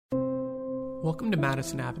Welcome to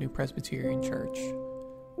Madison Avenue Presbyterian Church.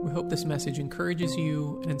 We hope this message encourages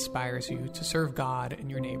you and inspires you to serve God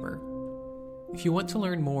and your neighbor. If you want to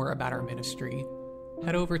learn more about our ministry,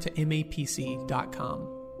 head over to mapc.com.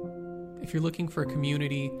 If you're looking for a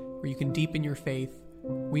community where you can deepen your faith,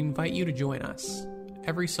 we invite you to join us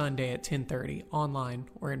every Sunday at 10:30, online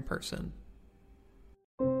or in person.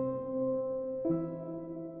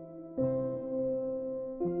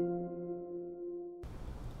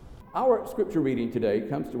 Our scripture reading today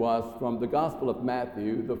comes to us from the Gospel of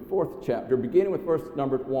Matthew, the 4th chapter, beginning with verse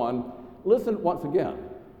number 1. Listen once again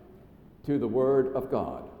to the word of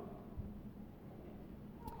God.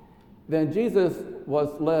 Then Jesus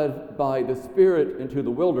was led by the Spirit into the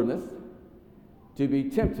wilderness to be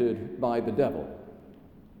tempted by the devil.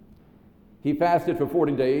 He fasted for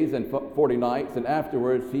 40 days and 40 nights, and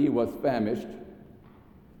afterwards he was famished.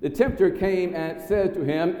 The tempter came and said to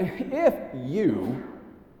him, "If you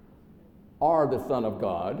are the Son of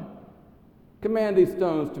God, command these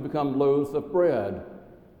stones to become loaves of bread."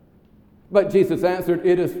 But Jesus answered,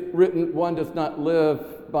 "It is written, one does not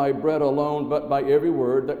live by bread alone, but by every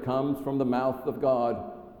word that comes from the mouth of God."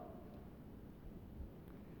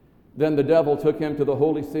 Then the devil took him to the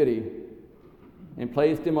holy city and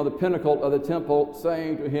placed him on the pinnacle of the temple,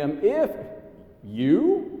 saying to him, "If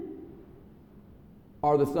you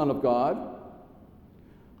are the Son of God,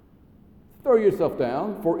 throw yourself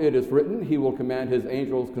down, for it is written, he will command his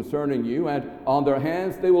angels concerning you, and on their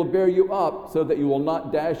hands they will bear you up, so that you will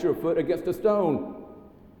not dash your foot against a stone."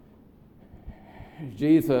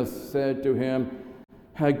 Jesus said to him,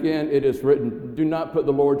 "Again it is written, do not put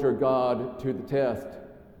the Lord your God to the test."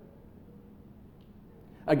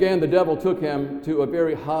 Again the devil took him to a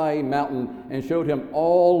very high mountain and showed him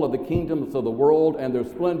all of the kingdoms of the world and their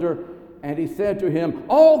splendor. And he said to him,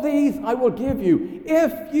 "All these I will give you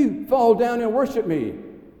if you fall down and worship me."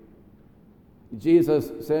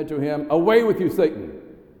 Jesus said to him, "Away with you, Satan,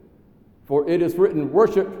 for it is written,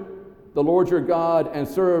 worship the Lord your God and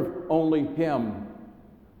serve only him."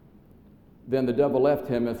 Then the devil left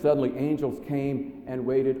him, and suddenly angels came and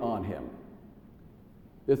waited on him.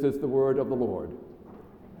 This is the word of the Lord.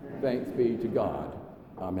 Thanks be to God.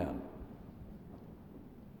 Amen.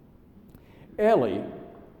 Ellie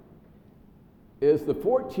is the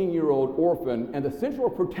 14-year-old orphan and the central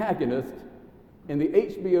protagonist in the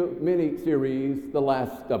HBO miniseries The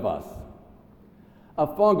Last of Us. A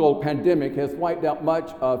fungal pandemic has wiped out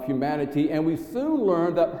much of humanity, and we soon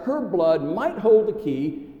learn that her blood might hold the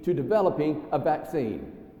key to developing a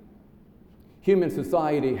vaccine. Human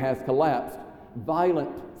society has collapsed.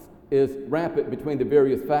 Violence is rampant between the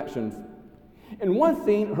various factions. In one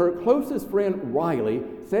scene, her closest friend Riley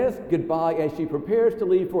says goodbye as she prepares to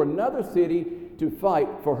leave for another city to fight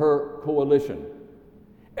for her coalition.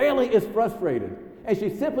 Ellie is frustrated, and she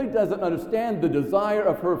simply doesn't understand the desire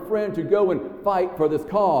of her friend to go and fight for this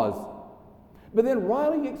cause. But then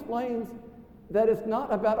Riley explains that it's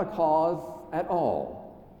not about a cause at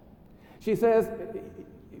all. She says,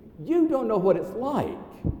 "You don't know what it's like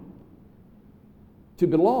to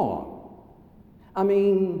belong. I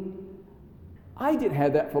mean, I didn't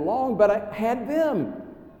have that for long, but I had them.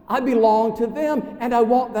 I belong to them, and I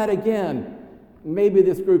want that again. Maybe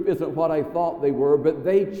this group isn't what I thought they were, but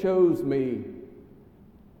they chose me.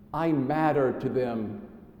 I matter to them."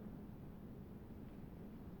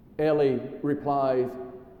 Ellie replies,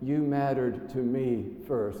 "You mattered to me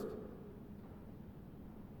first."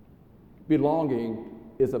 Belonging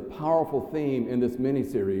is a powerful theme in this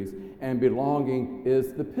miniseries, and belonging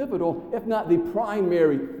is the pivotal, if not the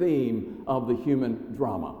primary theme of the human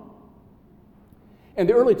drama. In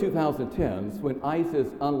the early 2010s, when ISIS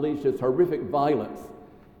unleashes horrific violence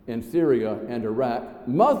in Syria and Iraq,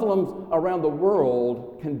 Muslims around the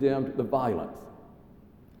world condemned the violence.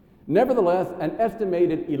 Nevertheless, an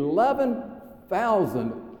estimated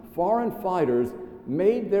 11,000 foreign fighters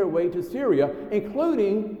made their way to Syria,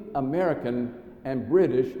 including American and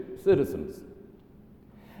British citizens.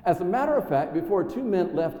 As a matter of fact, before two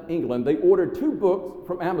men left England, they ordered two books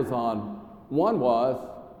from Amazon. One was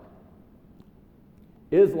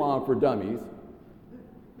Islam for Dummies,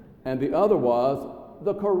 and the other was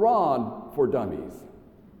the Quran for Dummies.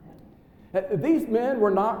 These men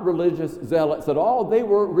were not religious zealots at all. They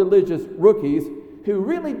were religious rookies who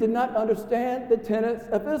really did not understand the tenets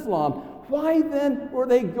of Islam. Why then were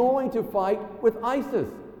they going to fight with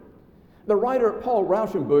ISIS? The writer Paul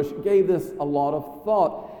Rauschenbusch gave this a lot of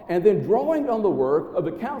thought, and then drawing on the work of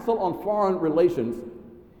the Council on Foreign Relations,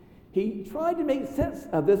 he tried to make sense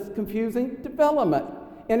of this confusing development.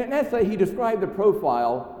 In an essay, he described the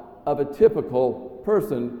profile of a typical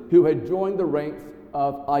person who had joined the ranks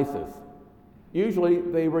of ISIS. Usually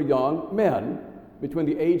they were young men between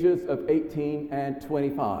the ages of 18 and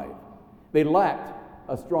 25. They lacked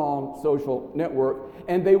a strong social network,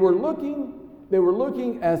 and they were looking,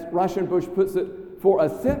 as Rauschenbusch puts it, for a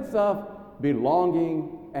sense of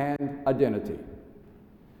belonging and identity.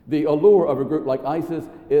 The allure of a group like ISIS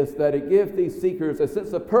is that it gives these seekers a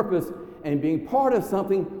sense of purpose and being part of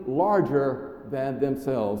something larger than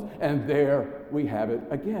themselves. And there we have it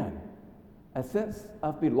again. A sense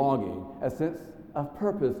of belonging, a sense of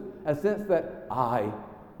purpose, a sense that I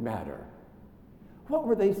matter. What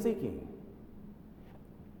were they seeking?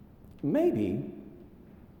 Maybe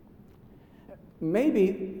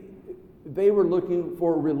they were looking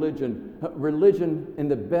for religion in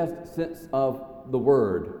the best sense of the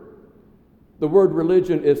word. The word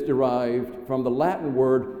religion is derived from the Latin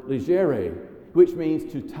word ligere, which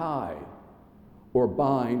means to tie or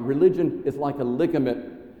bind. Religion is like a ligament.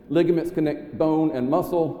 Ligaments connect bone and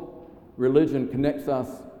muscle. Religion connects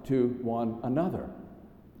us to one another.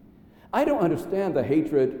 I don't understand the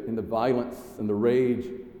hatred and the violence and the rage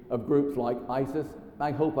of groups like ISIS.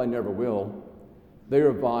 I hope I never will. They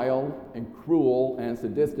are vile and cruel and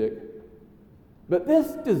sadistic. But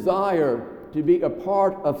this desire to be a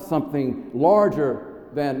part of something larger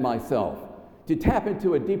than myself, to tap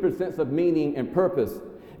into a deeper sense of meaning and purpose,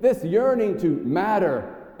 this yearning to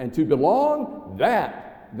matter and to belong,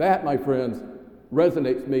 that, my friends,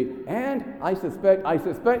 resonates me. And I suspect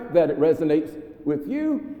that it resonates with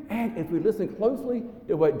you. And if we listen closely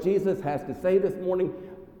to what Jesus has to say this morning,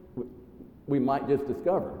 we might just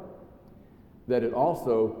discover that it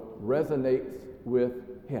also resonates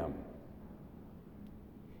with him.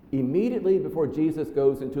 Immediately before Jesus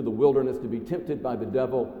goes into the wilderness to be tempted by the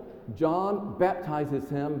devil, John baptizes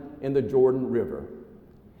him in the Jordan River.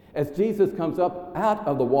 As Jesus comes up out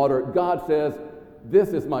of the water, God says, "This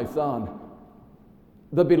is my Son,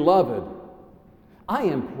 the beloved. I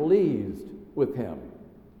am pleased with him."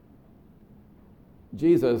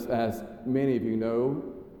 Jesus, as many of you know,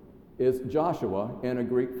 is Joshua in a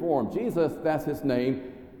Greek form. Jesus, that's his name.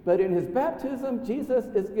 But in his baptism, Jesus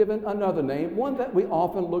is given another name, one that we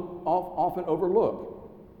often overlook.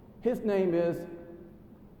 His name is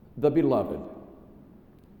the Beloved.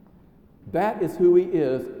 That is who he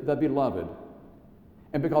is, the Beloved.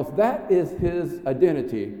 And because that is his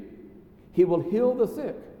identity, he will heal the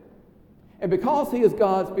sick. And because he is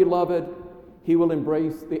God's beloved, he will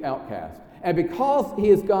embrace the outcast. And because he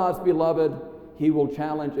is God's beloved, he will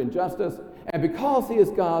challenge injustice. And because he is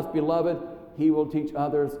God's beloved, he will teach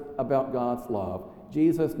others about God's love.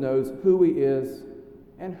 Jesus knows who he is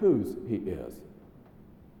and whose he is.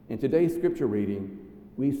 In today's scripture reading,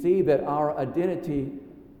 we see that our identity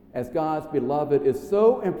as God's beloved is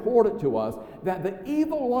so important to us that the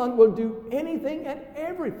evil one will do anything and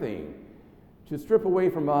everything to strip away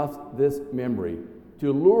from us this memory,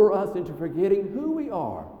 to lure us into forgetting who we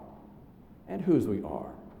are and whose we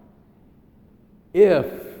are.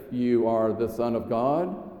 If you are the Son of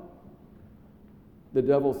God, the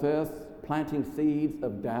devil says, planting seeds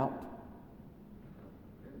of doubt.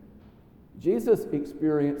 Jesus'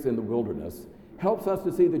 experience in the wilderness helps us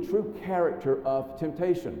to see the true character of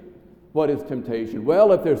temptation. What is temptation?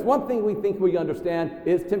 Well, if there's one thing we think we understand,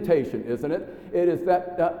 it's temptation, isn't it? It is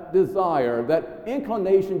that desire, that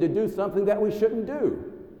inclination to do something that we shouldn't do.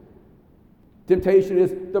 Temptation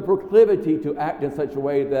is the proclivity to act in such a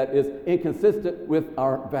way that is inconsistent with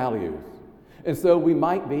our values. And so we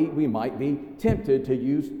might be tempted to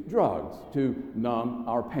use drugs to numb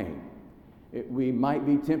our pain. We might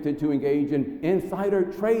be tempted to engage in insider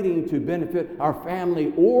trading to benefit our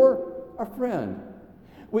family or a friend.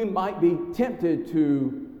 We might be tempted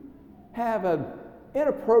to have an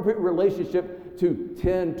inappropriate relationship to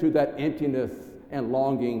tend to that emptiness and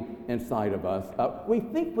longing inside of us. We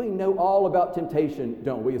think we know all about temptation,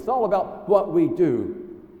 don't we? It's all about what we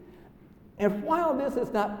do. And while this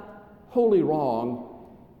is not wholly wrong,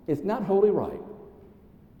 it's not wholly right.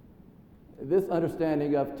 This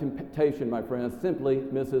understanding of temptation, my friends, simply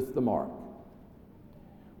misses the mark.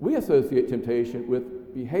 We associate temptation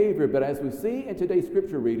with behavior, but as we see in today's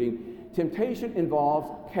scripture reading, temptation involves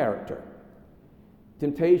character.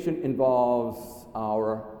 Temptation involves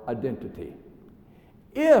our identity.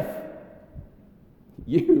 If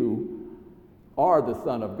you are the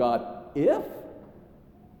Son of God, if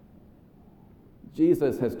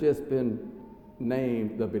Jesus has just been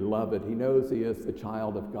named the Beloved. He knows he is the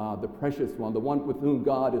child of God, the precious one, the one with whom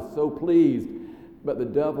God is so pleased. But the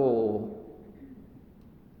devil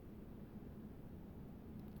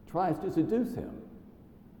tries to seduce him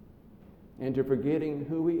into forgetting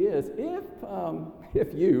who he is.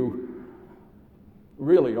 If you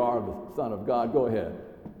really are the Son of God, go ahead.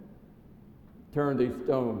 turn these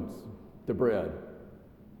stones to bread.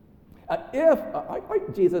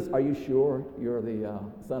 Jesus, are you sure you're the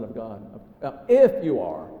Son of God? If you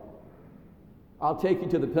are, I'll take you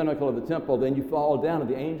to the pinnacle of the temple, then you fall down and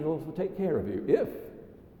the angels will take care of you. If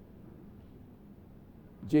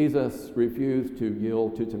Jesus refused to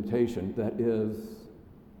yield to temptation, that is,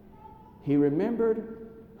 he remembered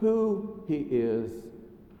who he is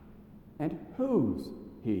and whose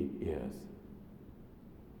he is.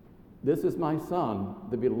 This is my Son,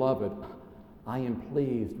 the beloved. I am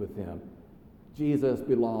pleased with him. Jesus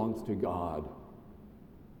belongs to God.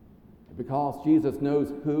 Because Jesus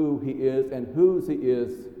knows who he is and whose he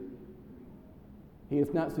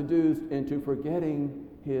is not seduced into forgetting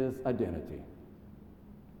his identity.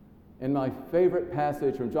 In my favorite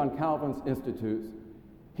passage from John Calvin's Institutes,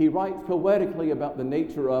 he writes poetically about the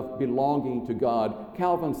nature of belonging to God.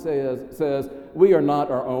 Calvin says, "We are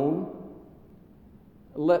not our own.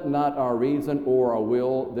 Let not our reason or our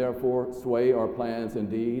will, therefore, sway our plans and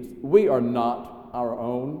deeds. We are not our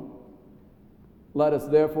own. Let us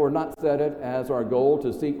therefore not set it as our goal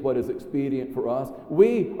to seek what is expedient for us.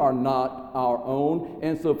 We are not our own,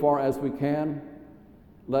 insofar as we can.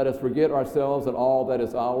 Let us forget ourselves and all that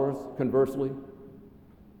is ours. Conversely,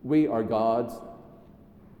 we are God's.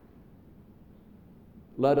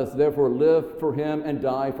 Let us therefore live for him and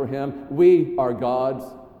die for him. We are God's.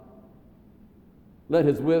 Let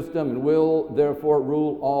his wisdom and will therefore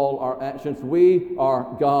rule all our actions. We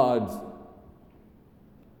are God's.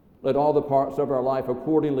 Let all the parts of our life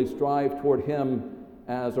accordingly strive toward him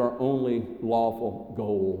as our only lawful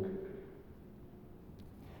goal."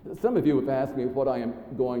 Some of you have asked me what I am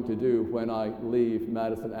going to do when I leave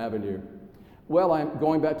Madison Avenue. Well, I'm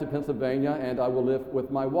going back to Pennsylvania, and I will live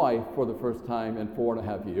with my wife for the first time in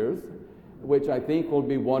 4.5 years, which I think will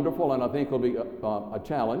be wonderful, and I think will be a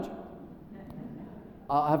challenge.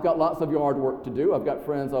 I've got lots of yard work to do. I've got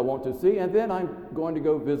friends I want to see, and then I'm going to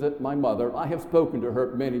go visit my mother. I have spoken to her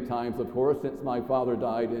many times, of course, since my father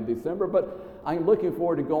died in December, but I'm looking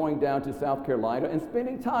forward to going down to South Carolina and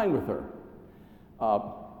spending time with her.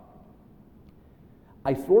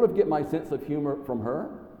 I sort of get my sense of humor from her,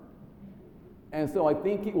 and so I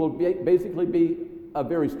think it will basically be a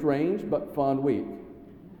very strange but fun week.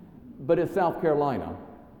 But it's South Carolina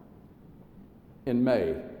in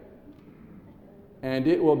May. And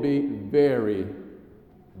it will be very,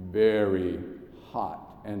 very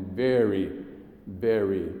hot and very,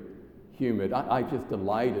 very humid. I just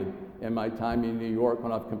delighted in my time in New York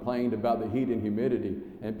when I've complained about the heat and humidity.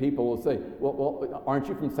 And people will say, well, aren't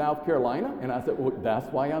you from South Carolina? And I said, well,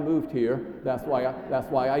 that's why I moved here. That's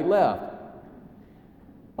why I left.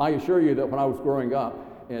 I assure you that when I was growing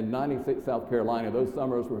up in 96 South Carolina, those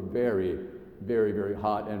summers were very, very, very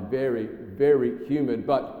hot and very, very humid.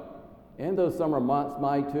 But in those summer months,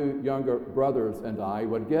 my two younger brothers and I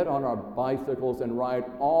would get on our bicycles and ride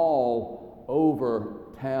all over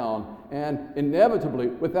town. And inevitably,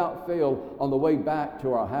 without fail, on the way back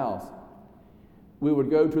to our house, we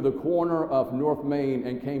would go to the corner of North Main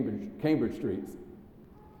and Cambridge Streets.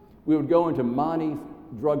 We would go into Monty's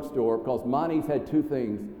drugstore, because Monty's had two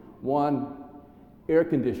things. One, air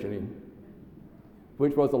conditioning,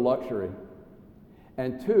 which was a luxury.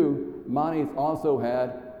 And two, Monty's also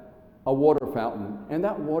had a water fountain, and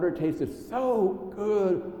that water tasted so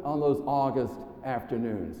good on those August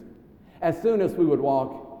afternoons. As soon as we would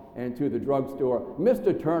walk into the drugstore,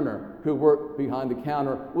 Mr. Turner, who worked behind the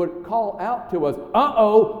counter, would call out to us,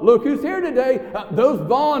 "Uh-oh, look who's here today. Those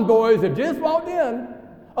Vaughn boys have just walked in.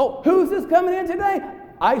 Oh, who's this coming in today?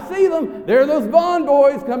 I see them. They're those Vaughn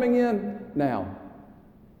boys coming in." Now,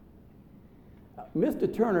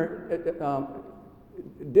 Mr. Turner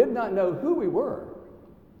did not know who we were.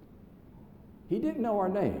 He didn't know our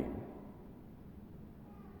name,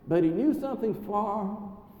 but he knew something far,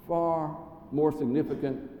 far more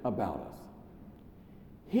significant about us.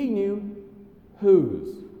 He knew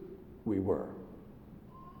whose we were.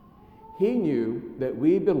 He knew that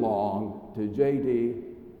we belonged to J.D.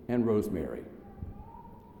 and Rosemary.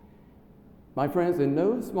 My friends, in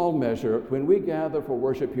no small measure, when we gather for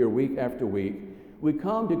worship here week after week, we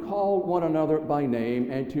come to call one another by name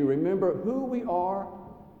and to remember who we are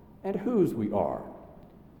and whose we are.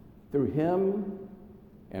 Through hymn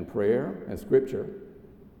and prayer and scripture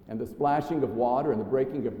and the splashing of water and the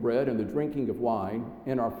breaking of bread and the drinking of wine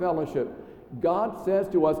in our fellowship, God says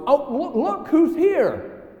to us, "Oh, look who's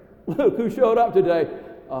here. Look who showed up today.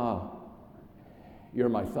 You're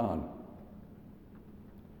my son.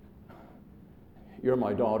 You're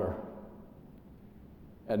my daughter."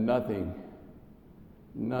 And nothing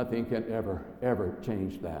can ever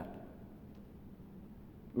change that.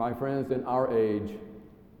 My friends, in our age,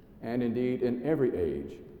 and indeed in every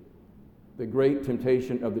age. The great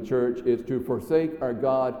temptation of the church is to forsake our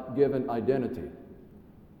God-given identity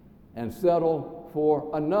and settle for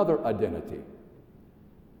another identity,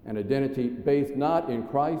 an identity based not in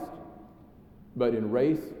Christ, but in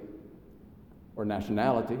race or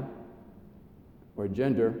nationality or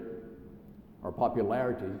gender or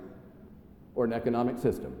popularity or an economic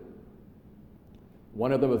system.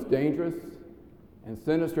 One of the most dangerous and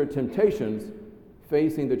sinister temptations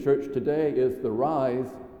facing the church today is the rise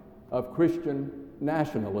of Christian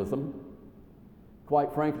nationalism.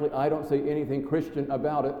 Quite frankly, I don't see anything Christian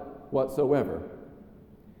about it whatsoever.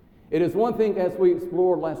 It is one thing, as we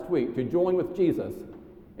explored last week, to join with Jesus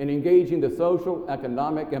in engaging the social,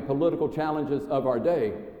 economic, and political challenges of our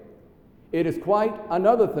day. It is quite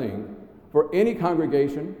another thing for any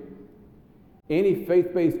congregation, any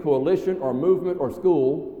faith-based coalition or movement or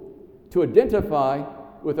school to identify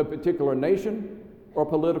with a particular nation or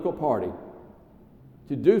political party.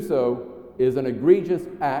 To do so is an egregious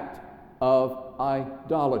act of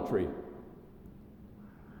idolatry.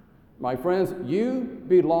 My friends, you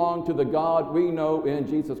belong to the God we know in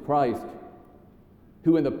Jesus Christ,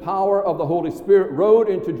 who in the power of the Holy Spirit rode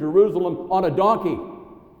into Jerusalem on a donkey,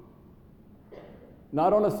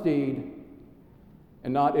 not on a steed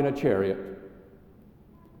and not in a chariot.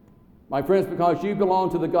 My friends, because you belong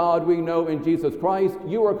to the God we know in Jesus Christ,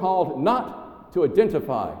 you are called not to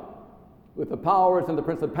identify with the powers and the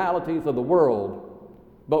principalities of the world,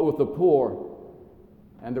 but with the poor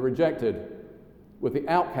and the rejected, with the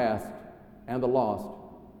outcast and the lost.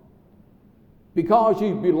 Because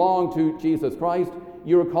you belong to Jesus Christ,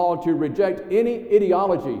 you are called to reject any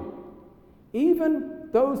ideology, even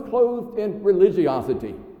those clothed in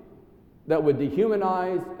religiosity, that would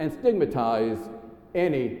dehumanize and stigmatize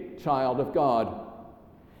any child of God.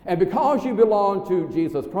 And because you belong to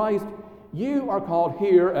Jesus Christ, you are called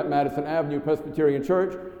here at Madison Avenue Presbyterian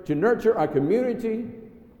Church to nurture a community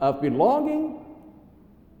of belonging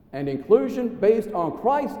and inclusion based on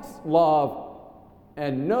Christ's love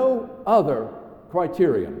and no other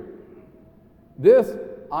criterion. This,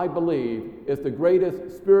 I believe, is the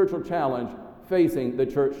greatest spiritual challenge facing the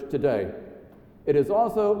church today. It is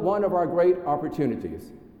also one of our great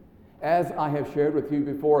opportunities. As I have shared with you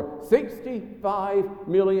before, 65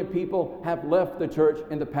 million people have left the church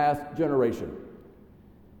in the past generation.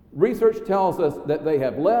 Research tells us that they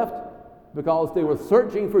have left because they were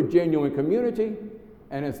searching for genuine community,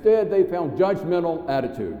 and instead they found judgmental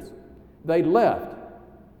attitudes. They left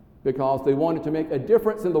because they wanted to make a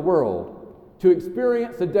difference in the world, to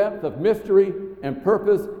experience the depth of mystery and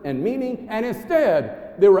purpose and meaning, and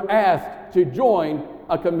instead they were asked to join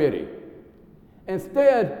a committee.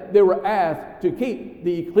 Instead, they were asked to keep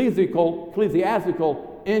the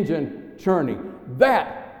ecclesiastical engine churning.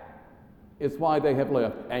 That is why they have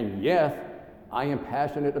left. And yes, I am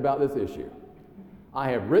passionate about this issue. I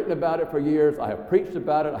have written about it for years. I have preached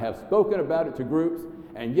about it. I have spoken about it to groups.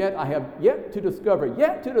 And yet I have yet to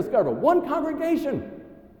discover one congregation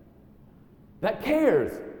that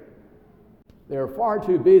cares. They are far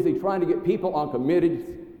too busy trying to get people on committees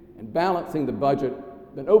and balancing the budget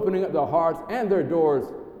than opening up their hearts and their doors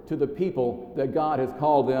to the people that God has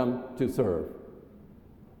called them to serve.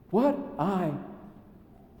 What I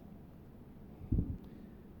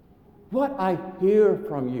hear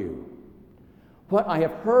from you, what I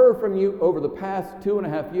have heard from you over the past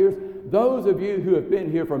 2.5 years, those of you who have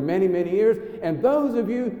been here for many, many years, and those of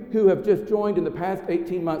you who have just joined in the past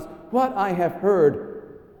 18 months, what I have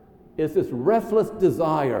heard is this restless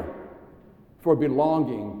desire for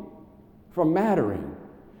belonging, for mattering,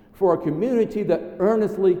 for a community that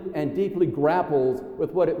earnestly and deeply grapples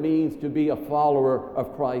with what it means to be a follower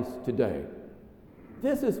of Christ today.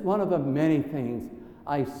 This is one of the many things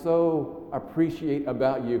I so appreciate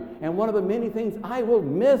about you, and one of the many things I will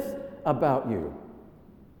miss about you.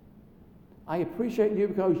 I appreciate you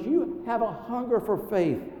because you have a hunger for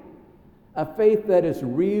faith, a faith that is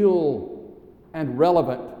real and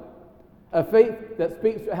relevant, a faith that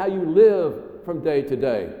speaks to how you live from day to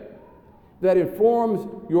day, that informs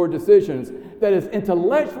your decisions, that is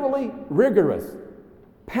intellectually rigorous,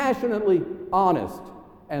 passionately honest,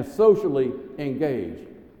 and socially engaged.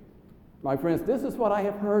 My friends, this is what I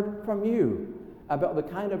have heard from you about the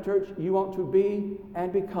kind of church you want to be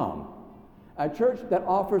and become. A church that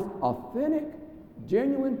offers authentic,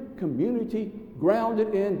 genuine community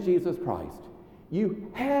grounded in Jesus Christ.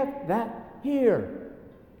 You have that here.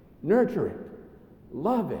 Nurture it,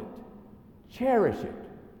 love it, cherish it.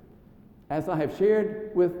 As I have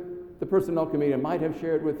shared with the personnel committee, I might have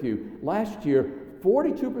shared with you, last year,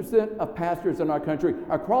 42% of pastors in our country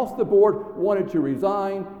across the board wanted to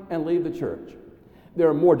resign and leave the church. There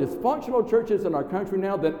are more dysfunctional churches in our country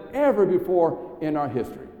now than ever before in our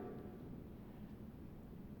history.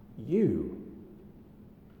 You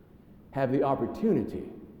have the opportunity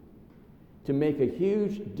to make a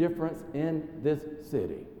huge difference in this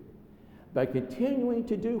city by continuing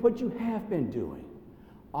to do what you have been doing,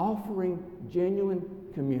 offering genuine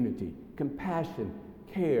community, compassion,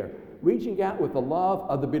 care, reaching out with the love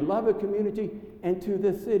of the beloved community and to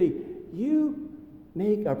this city. You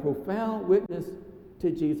make a profound witness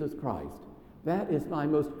to Jesus Christ. That is my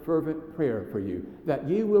most fervent prayer for you, that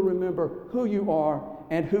you will remember who you are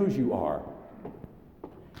and whose you are.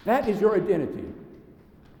 That is your identity.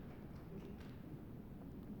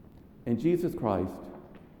 In Jesus Christ,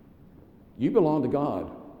 you belong to God,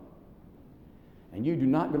 and you do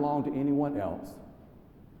not belong to anyone else.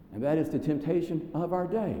 And that is the temptation of our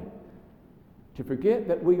day, to forget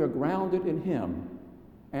that we are grounded in Him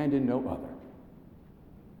and in no other.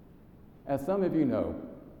 As some of you know,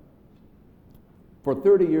 for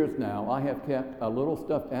 30 years now, I have kept a little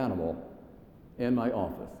stuffed animal in my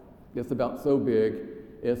office. It's about so big.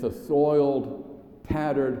 It's a soiled,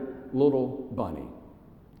 tattered little bunny.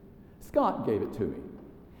 Scott gave it to me.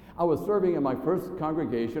 I was serving in my first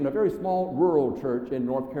congregation, a very small rural church in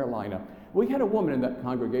North Carolina. We had a woman in that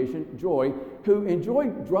congregation, Joy, who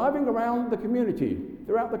enjoyed driving around the community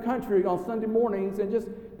throughout the country on Sunday mornings and just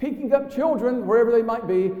picking up children wherever they might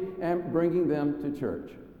be and bringing them to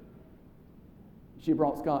church. She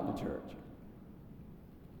brought Scott to church.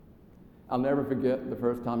 I'll never forget the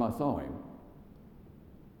first time I saw him.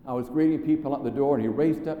 I was greeting people at the door, and he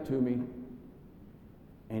raced up to me,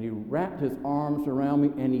 and he wrapped his arms around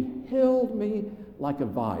me, and he held me like a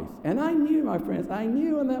vice. And I knew, my friends, I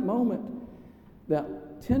knew in that moment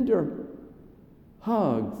that tender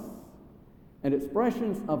hugs and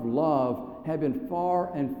expressions of love had been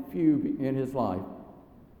far and few in his life.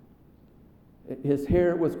 His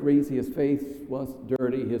hair was greasy, his face was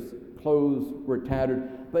dirty, his clothes were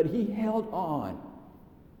tattered, but he held on.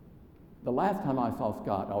 The last time I saw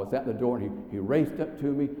Scott, I was at the door, and he raced up to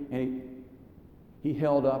me, and he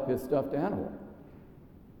held up his stuffed animal,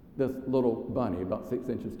 this little bunny about 6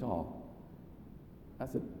 inches tall. I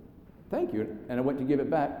said, "Thank you," and I went to give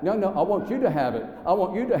it back. No, I want you to have it. I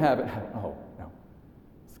want you to have it. Oh, no.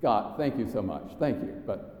 Scott, thank you so much. Thank you,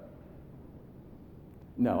 but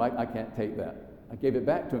no, I can't take that. I gave it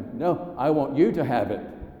back to him. No, I want you to have it.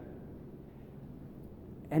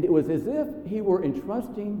 And it was as if he were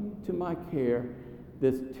entrusting to my care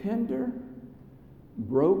this tender,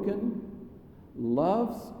 broken,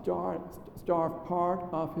 love-starved part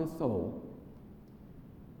of his soul.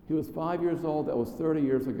 He was 5 years old. That was 30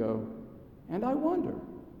 years ago. And I wonder,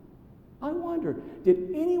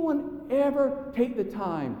 did anyone ever take the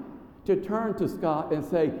time to turn to Scott and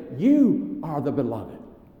say, "You are the beloved"?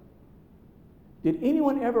 Did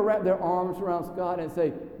anyone ever wrap their arms around Scott and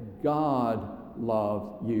say, "God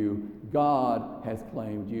loves you. God has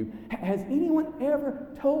claimed you"? Has anyone ever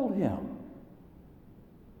told him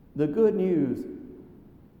the good news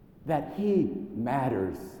that he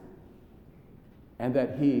matters and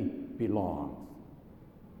that he belongs?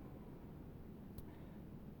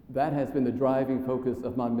 That has been the driving focus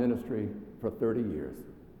of my ministry for 30 years.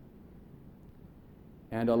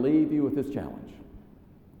 And I'll leave you with this challenge.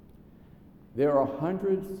 There are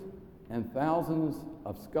hundreds and thousands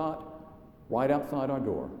of Scott right outside our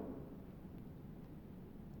door.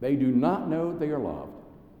 They do not know they are loved.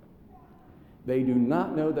 They do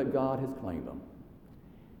not know that God has claimed them.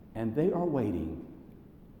 And they are waiting.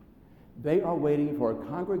 They are waiting for a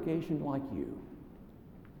congregation like you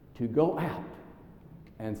to go out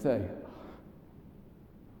and say,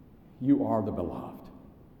 "You are the beloved.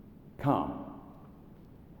 Come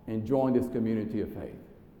and join this community of faith."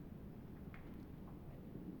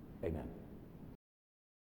 Amen.